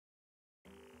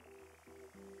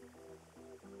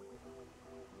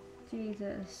Jesus,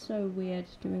 it's so weird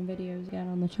doing videos again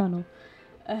on the channel.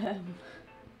 I'm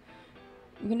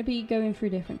going to be going through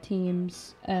different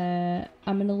teams. I'm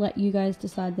going to let you guys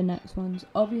decide the next ones.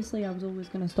 Obviously, I was always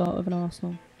going to start with an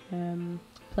Arsenal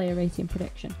player rating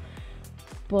prediction.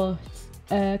 But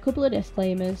a couple of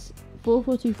disclaimers.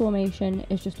 4-4-2 formation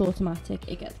is just automatic.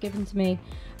 It gets given to me.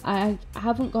 I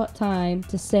haven't got time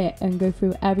to sit and go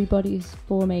through everybody's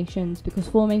formations because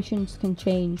formations can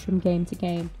change from game to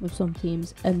game with some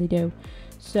teams, and they do.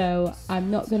 So I'm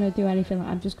not going to do anything like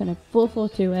that. I'm just going to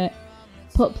 4-4-2 it,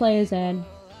 put players in,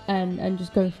 and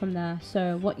just go from there.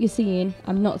 So what you're seeing,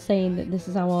 I'm not saying that this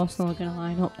is how Arsenal are going to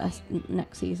line up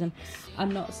next season.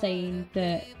 I'm not saying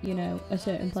that, you know, a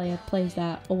certain player plays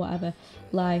that or whatever.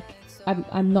 Like,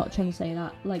 I'm not trying to say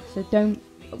that. Like, so don't.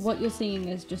 What you're seeing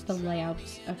is just a layout,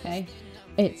 okay?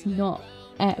 It's not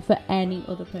for any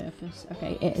other purpose,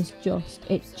 okay? It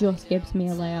just gives me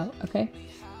a layout, okay?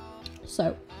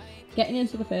 So, getting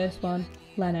into the first one,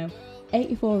 Leno,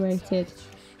 84 rated.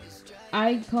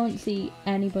 I can't see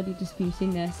anybody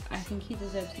disputing this. I think he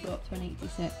deserves to go up to an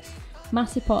 86.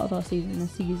 Massive part of our season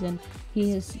this season.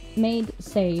 He has made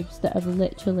saves that have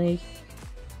literally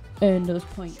earned us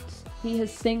points. He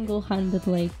has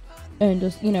single-handedly earned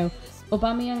us, you know,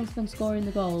 Aubameyang's been scoring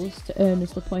the goals to earn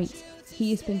us the points.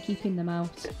 He's been keeping them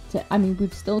out. I mean,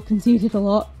 we've still conceded a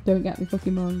lot, don't get me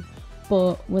fucking wrong,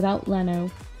 but without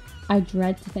Leno, I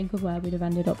dread to think of where we'd have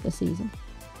ended up this season.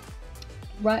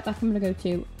 Right back, I'm going to go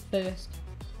to first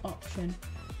option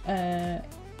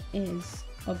is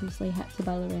obviously Hector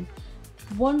Bellerin.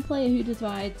 One player who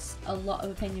divides a lot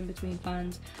of opinion between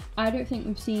fans. I don't think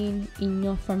we've seen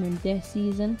enough from him this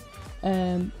season,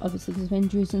 obviously because of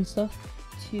injuries and stuff,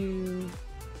 to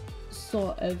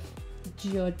sort of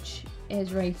judge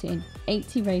his rating.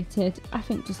 80 rated, I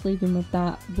think just leaving with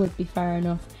that would be fair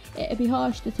enough. It'd be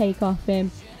harsh to take off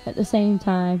him. At the same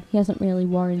time, he hasn't really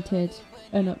warranted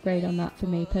an upgrade on that for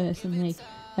me personally,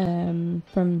 from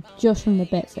the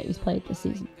bits that he's played this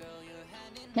season.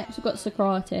 Next we've got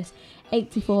Socrates,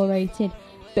 84 rated,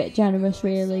 bit generous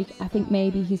really. I think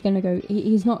maybe he's going to go,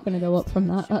 he's not going to go up from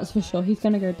that, that's for sure. He's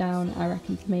going to go down, I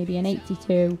reckon, to maybe an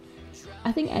 82.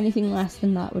 I think anything less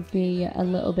than that would be a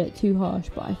little bit too harsh,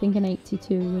 but I think an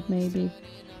 82 would maybe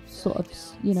sort of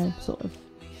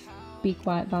be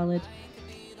quite valid.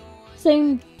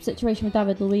 Same situation with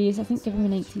David Luiz. I think give him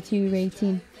an 82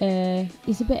 rating.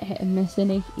 He's a bit hit and miss, isn't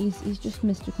he? He's just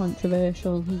Mr.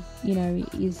 Controversial.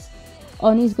 He's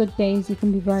on his good days he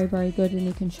can be very, very good, and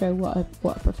he can show what a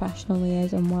professional he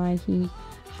is and why he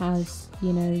has,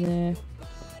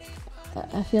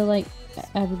 I feel like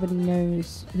everybody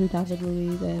knows who David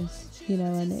Luiz is,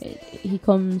 and he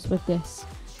comes with this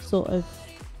sort of,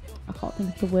 I can't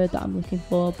think of the word that I'm looking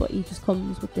for, but he just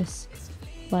comes with this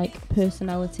like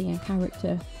personality and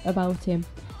character about him,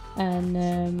 and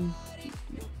and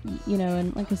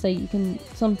like I say, you can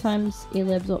sometimes he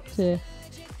lives up to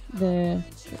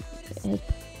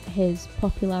his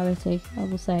popularity, I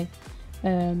will say,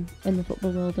 in the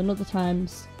football world, and other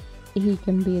times he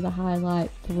can be the highlight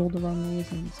for all the wrong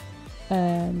reasons.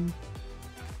 So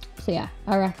yeah,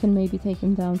 I reckon maybe take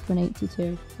him down to an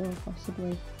 82 or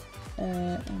possibly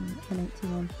an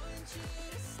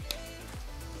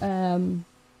 81.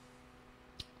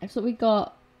 So we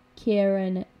got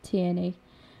Kieran Tierney,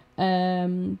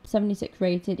 76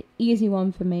 rated, easy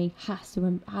one for me. Has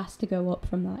to go up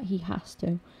from that. He has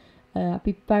to. I'd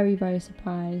be very, very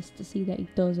surprised to see that he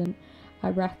doesn't.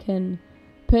 I reckon,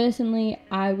 personally,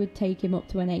 I would take him up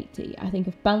to an 80. I think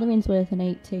if Bellerin's worth an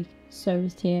 80, so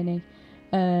is Tierney.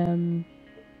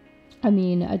 I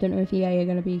mean, I don't know if EA are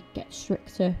going to get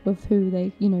stricter with who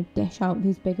they, dish out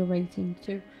these bigger ratings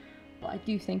to, but I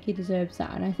do think he deserves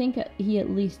that, and I think he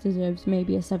at least deserves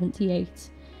maybe a 78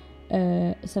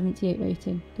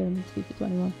 rating going into FIFA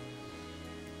 21.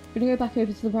 We're going to go back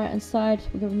over to the right hand side.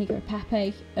 We're going to go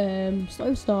Pepe.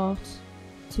 Slow start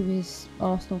to his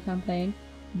Arsenal campaign,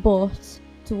 but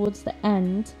towards the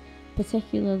end,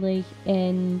 particularly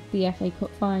in the FA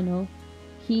Cup final,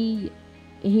 he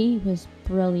was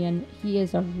brilliant. He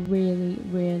is a really,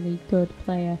 really good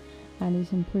player, and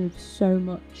he's improved so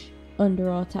much under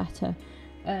Arteta.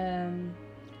 And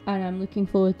I'm looking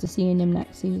forward to seeing him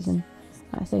next season.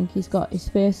 I think he's got his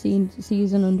first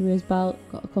season under his belt,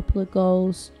 got a couple of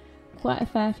goals, quite a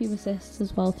fair few assists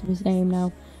as well to his name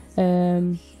now.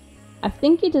 I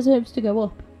think he deserves to go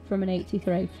up from an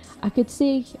 83. I could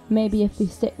see maybe if they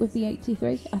stick with the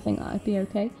 83, I think that would be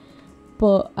okay.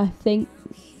 But I think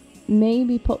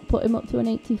maybe put him up to an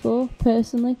 84,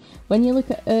 personally. When you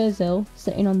look at Ozil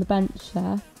sitting on the bench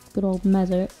there, good old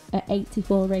Mesut, at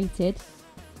 84 rated,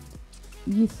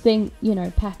 you think,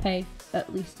 Pepe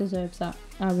at least deserves that,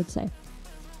 I would say.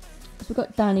 So we've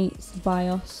got Danny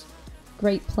Ceballos,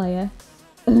 great player.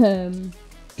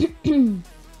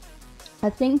 I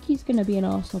think he's going to be an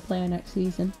Arsenal player next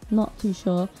season. Not too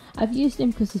sure. I've used him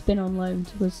because he's been on loan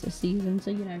to us this season, so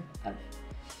you know,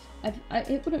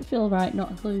 it wouldn't feel right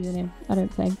not including him, I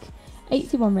don't think.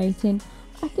 81 rating.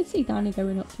 I could see Danny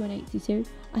going up to an 82.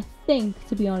 I think,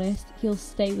 to be honest, he'll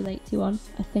stay with 81.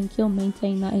 I think he'll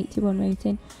maintain that 81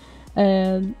 rating.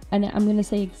 And I'm going to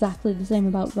say exactly the same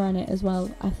about Granite as well.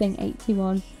 I think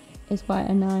 81 is quite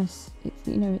a nice,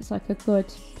 it's like a good,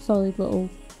 solid little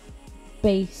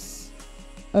base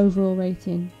overall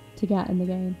rating to get in the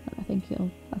game. I think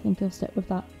he'll stick with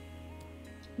that.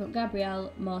 But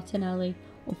Gabriel Martinelli,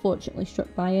 unfortunately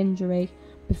struck by injury.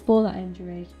 Before that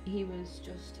injury, he was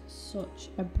just such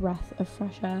a breath of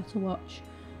fresh air to watch.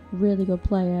 Really good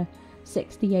player.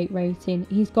 68 rating.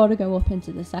 He's got to go up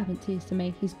into the 70s to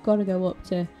me. He's got to go up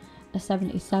to a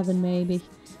 77 maybe.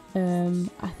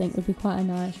 I think would be quite a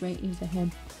nice rating for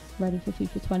him. Ready for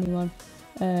FIFA 21.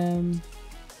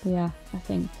 But yeah, I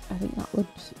think that would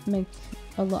make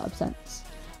a lot of sense.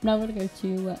 Now I'm going to go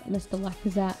to Mr.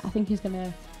 Lacazette. I think he's going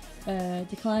to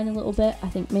decline a little bit. I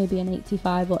think maybe an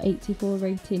 85 or 84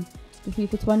 rating for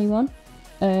FIFA 21.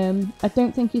 I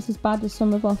don't think he's as bad as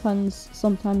some of our fans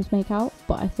sometimes make out,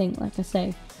 but I think, like I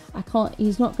say,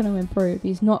 he's not going to improve.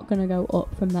 He's not going to go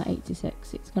up from that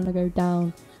 86. It's going to go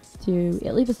down to,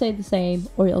 it'll either stay the same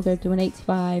or it'll go to an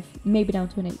 85, maybe down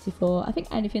to an 84. I think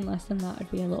anything less than that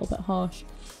would be a little bit harsh.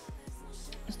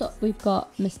 Next up, we've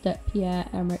got Mr.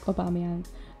 Pierre-Emerick Aubameyang,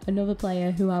 another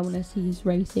player who I want to see his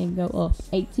rating go up.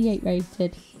 88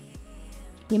 rated.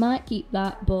 He might keep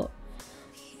that, but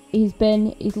he's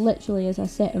literally, as I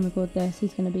sit and record this,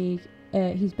 he's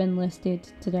been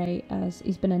listed today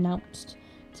he's been announced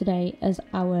today as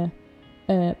our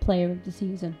player of the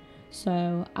season.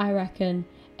 So I reckon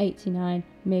 89,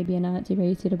 maybe a 90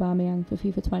 rated Aubameyang for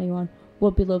FIFA 21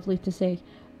 would be lovely to see.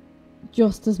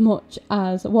 Just as much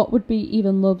as, what would be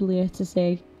even lovelier to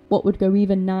see, what would go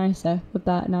even nicer with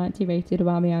that 90 rated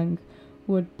Aubameyang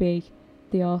would be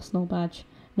the Arsenal badge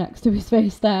next to his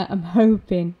face there. I'm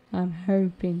hoping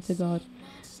to God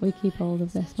we keep hold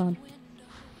of this man.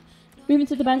 Moving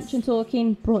to the bench and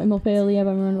talking, brought him up earlier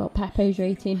when we were on about Pepe's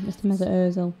rating, Mr. Mesut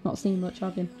Ozil. Not seen much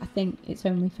of him. I think it's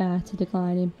only fair to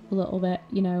decline him a little bit,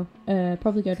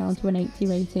 probably go down to an 80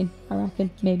 rating, I reckon,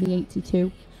 maybe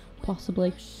 82,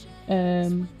 possibly.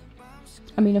 In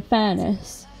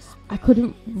fairness, I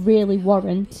couldn't really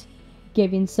warrant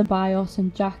giving Ceballos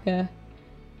and Xhaka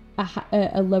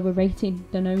a lower rating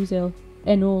than Ozil.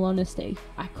 In all honesty,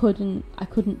 I couldn't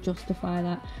justify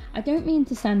that. I don't mean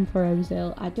to send for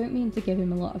Ozil. I don't mean to give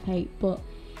him a lot of hate, but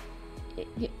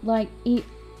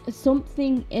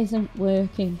something isn't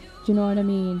working. Do you know what I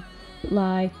mean?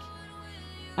 Like,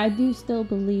 I do still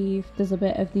believe there's a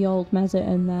bit of the old Mesut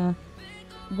in there.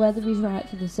 Whether he's right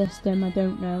for the system, I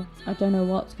don't know. I don't know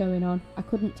what's going on. I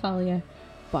couldn't tell you.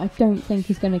 But I don't think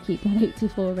he's going to keep that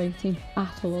 84 rating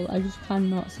at all. I just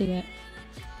cannot see it.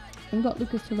 We've got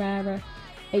Lucas Torreira,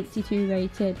 82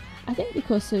 rated. I think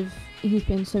because of he's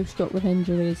been so struck with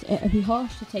injuries, it'd be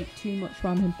harsh to take too much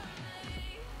from him.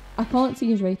 I can't see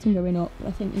his rating going up, but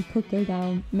I think he could go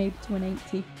down maybe to an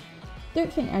 80.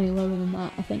 Don't think any lower than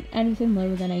that. I think anything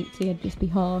lower than 80 would just be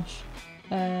harsh.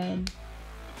 So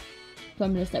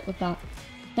I'm going to stick with that.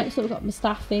 Next up we've got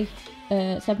Mustafi,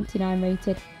 79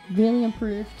 rated. Really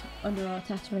improved under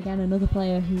Arteta again. Another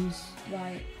player who's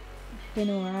been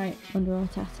alright under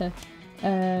Arteta.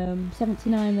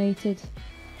 79 rated.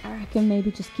 I reckon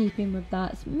maybe just keep him with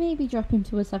that. Maybe drop him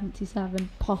to a 77,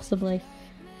 possibly.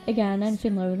 Again,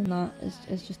 anything lower than that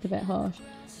is just a bit harsh.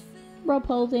 Rob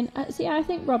Holding. I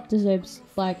think Rob deserves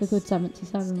a good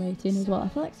 77 rating as well. I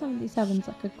feel like 77 is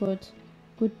a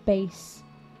good base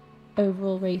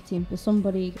overall rating for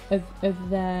somebody of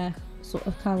their sort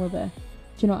of calibre.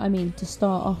 Do you know what I mean? To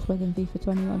start off with in FIFA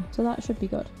 21. So that should be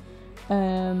good.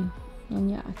 And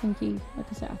yeah, I think he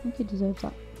deserves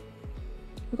that.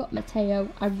 We've got Matteo.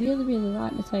 I really, really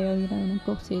like Matteo, and I'm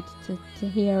gutted to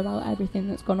hear about everything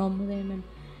that's gone on with him, and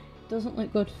it doesn't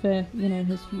look good for,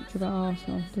 his future at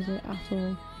Arsenal, does it at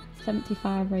all?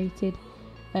 75 rated.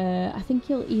 I think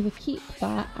he'll either keep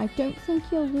that. I don't think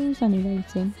he'll lose any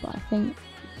rating, but I think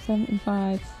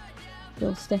 75,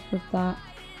 he'll stick with that.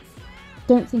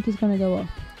 Don't think he's going to go up.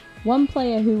 One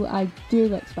player who I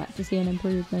do expect to see an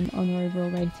improvement on the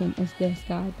overall rating is this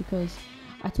guy, because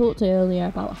I talked earlier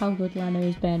about how good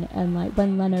Leno's been, and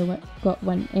when Leno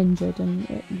went injured,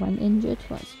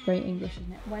 that's great English,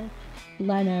 isn't it? When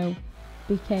Leno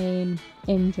became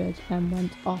injured and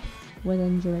went out with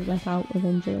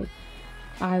injury,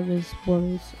 I was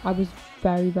worried. I was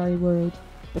very, very worried.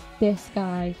 But this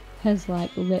guy has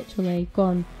like literally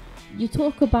gone. You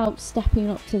talk about stepping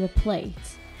up to the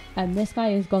plate, and this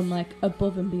guy has gone like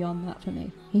above and beyond that for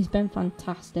me. He's been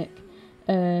fantastic.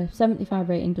 75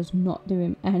 rating does not do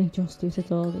him any justice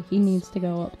at all. He needs to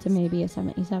go up to maybe a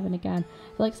 77 again.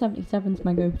 I feel like 77 is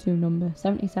my go-to number.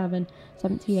 77,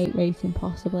 78 rating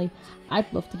possibly.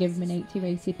 I'd love to give him an 80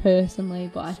 rated personally,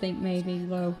 but I think maybe,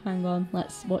 well, hang on,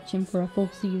 let's watch him for a full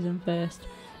season first,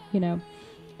 you know.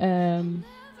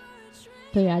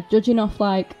 So yeah, judging off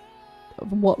like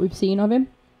what we've seen of him,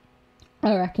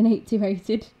 I reckon 80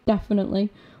 rated, definitely.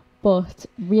 But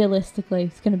realistically,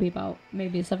 it's going to be about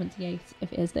maybe a 78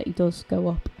 if it is that he does go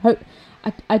up.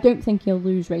 I don't think he'll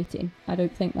lose rating. I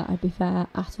don't think that would be fair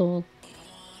at all.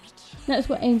 Next,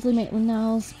 we've got Ainsley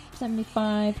Maitland-Niles,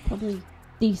 75, probably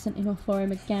decent enough for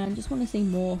him again. Just want to see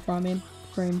more from him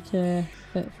for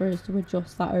us to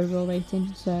adjust that overall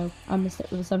rating. So I'm going to stick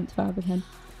with a 75 with him.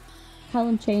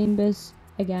 Callum Chambers,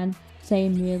 again,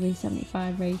 same really,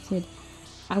 75 rated.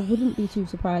 I wouldn't be too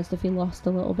surprised if he lost a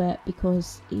little bit,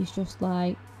 because he's just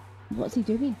like, what's he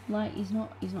doing? Like, he's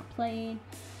not playing.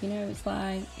 You know, it's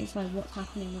like what's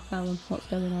happening with Callum? What's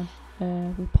going on?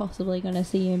 We're possibly going to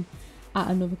see him at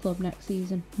another club next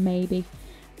season, maybe.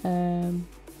 Be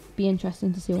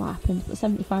interesting to see what happens. But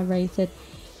 75 rated,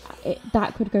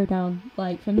 that could go down.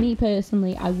 Like, for me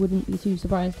personally, I wouldn't be too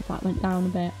surprised if that went down a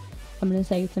bit. I'm going to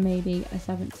say to maybe a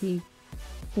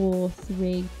 74,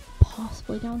 3.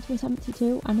 Possibly down to a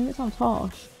 72. I know it sounds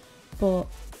harsh, but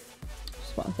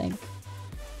just what I think.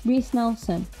 Reece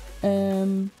Nelson.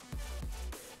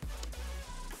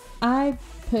 I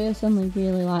personally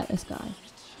really like this guy.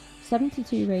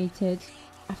 72 rated.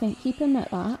 I think keep him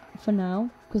at that for now,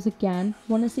 because again,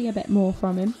 want to see a bit more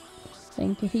from him. I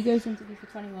think if he goes into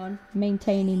FIFA 21,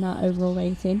 maintaining that overall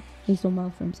rating, he's done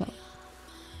well for himself.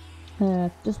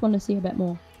 Just want to see a bit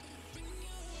more.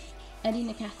 Eddie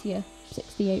Nketiah,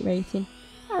 68 rating.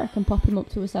 I reckon pop him up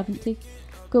to a 70.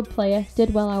 Good player,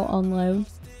 did well out on loan.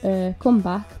 Come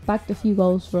back, bagged a few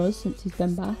goals for us since he's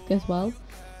been back as well.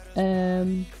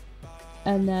 And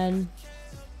then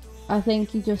I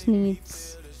think he just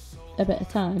needs a bit of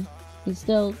time. He's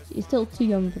still too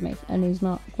young for me, and he's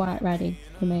not quite ready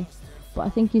for me. But I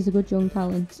think he's a good young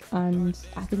talent, and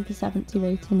I think a 70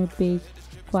 rating would be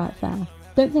quite fair.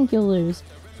 Don't think he'll lose.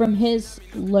 From his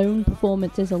loan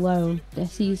performances alone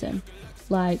this season,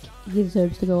 like, he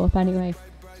deserves to go up anyway.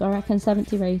 So I reckon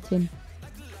 70 rating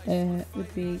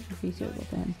would be suitable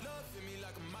for him.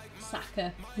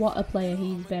 Saka, what a player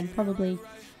he's been. Probably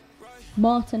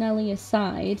Martinelli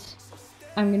aside,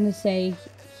 I'm going to say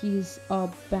he's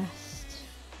our best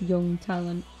young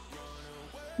talent.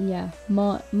 Yeah,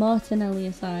 Martinelli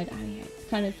aside, I'm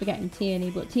kind of forgetting Tierney,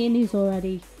 but Tierney's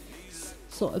already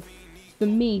sort of, for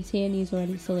me, Tierney's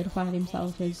already solidified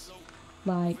himself as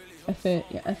like a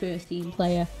first team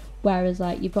player, whereas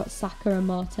like you've got Saka and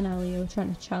Martinelli who are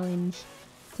trying to challenge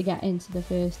to get into the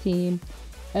first team.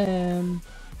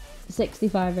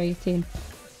 65 rating,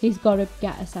 he's got to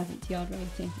get a 70 odd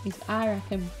rating. I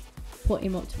reckon put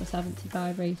him up to a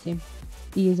 75 rating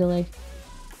easily.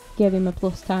 Give him a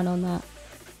plus 10 on that.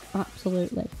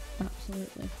 Absolutely.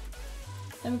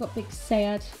 Then we've got Big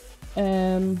Sayed.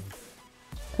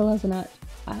 Kolasinac,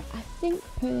 I think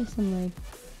personally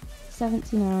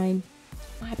 79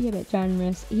 might be a bit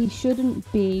generous. He shouldn't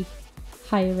be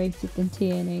higher rated than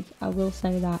Tierney. I will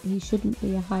say that he shouldn't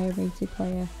be a higher rated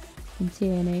player than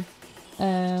Tierney.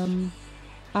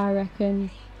 I reckon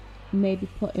maybe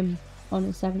put him on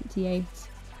a 78,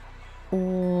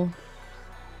 or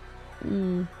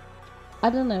I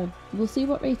don't know. We'll see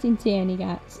what rating Tierney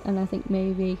gets, and I think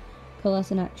maybe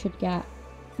Kolasinac should get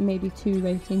maybe 2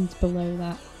 ratings below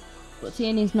that. But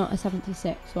Tierney's not a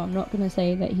 76, so I'm not going to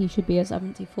say that he should be a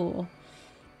 74.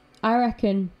 I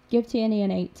reckon give Tierney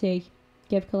an 80,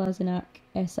 give Kolasinac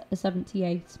a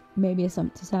 78, maybe a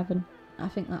 77. I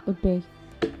think that would be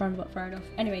roundabout fair enough.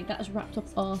 Anyway, that has wrapped up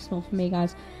Arsenal for me,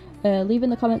 guys. Leave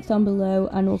in the comments down below,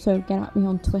 and also get at me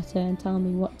on Twitter and tell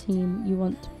me what team you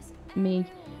want me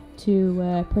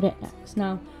to predict next.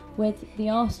 Now, with the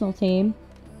Arsenal team,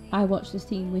 I watch this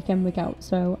team week in, week out,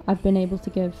 so I've been able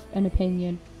to give an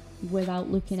opinion without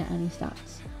looking at any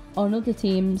stats. On other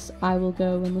teams, I will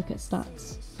go and look at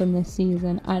stats from this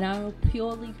season, and I will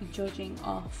purely be judging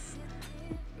off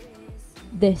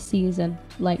this season,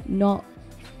 like not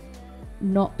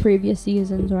previous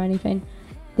seasons or anything.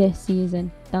 This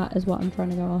season, that is what I'm trying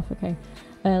to go off. Okay,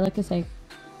 like I say,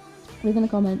 leave in the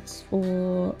comments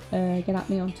or get at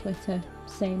me on Twitter,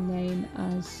 same name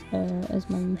as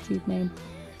my YouTube name,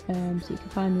 so you can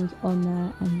find me on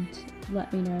there and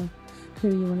let me know who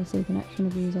you want to see the next one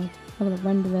of these on. I'm going to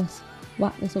render this,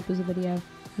 whack this up as a video,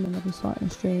 and then I'll be starting a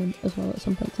stream as well at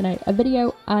some point today. A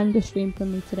video and a stream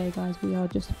from me today, guys. We are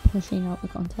just pushing out the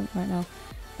content right now.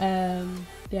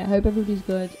 Yeah, I hope everybody's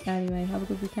good. Anyway, have a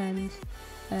good weekend,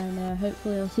 and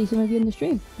hopefully I'll see some of you in the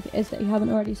stream. If it is that you haven't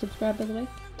already subscribed, by the way,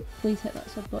 please hit that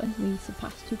sub button. We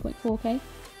surpassed 2.4k.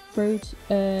 Road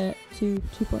to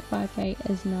 2.5k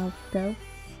is now go.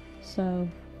 So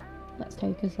let's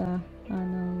take us there,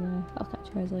 and I'll catch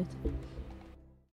you guys later.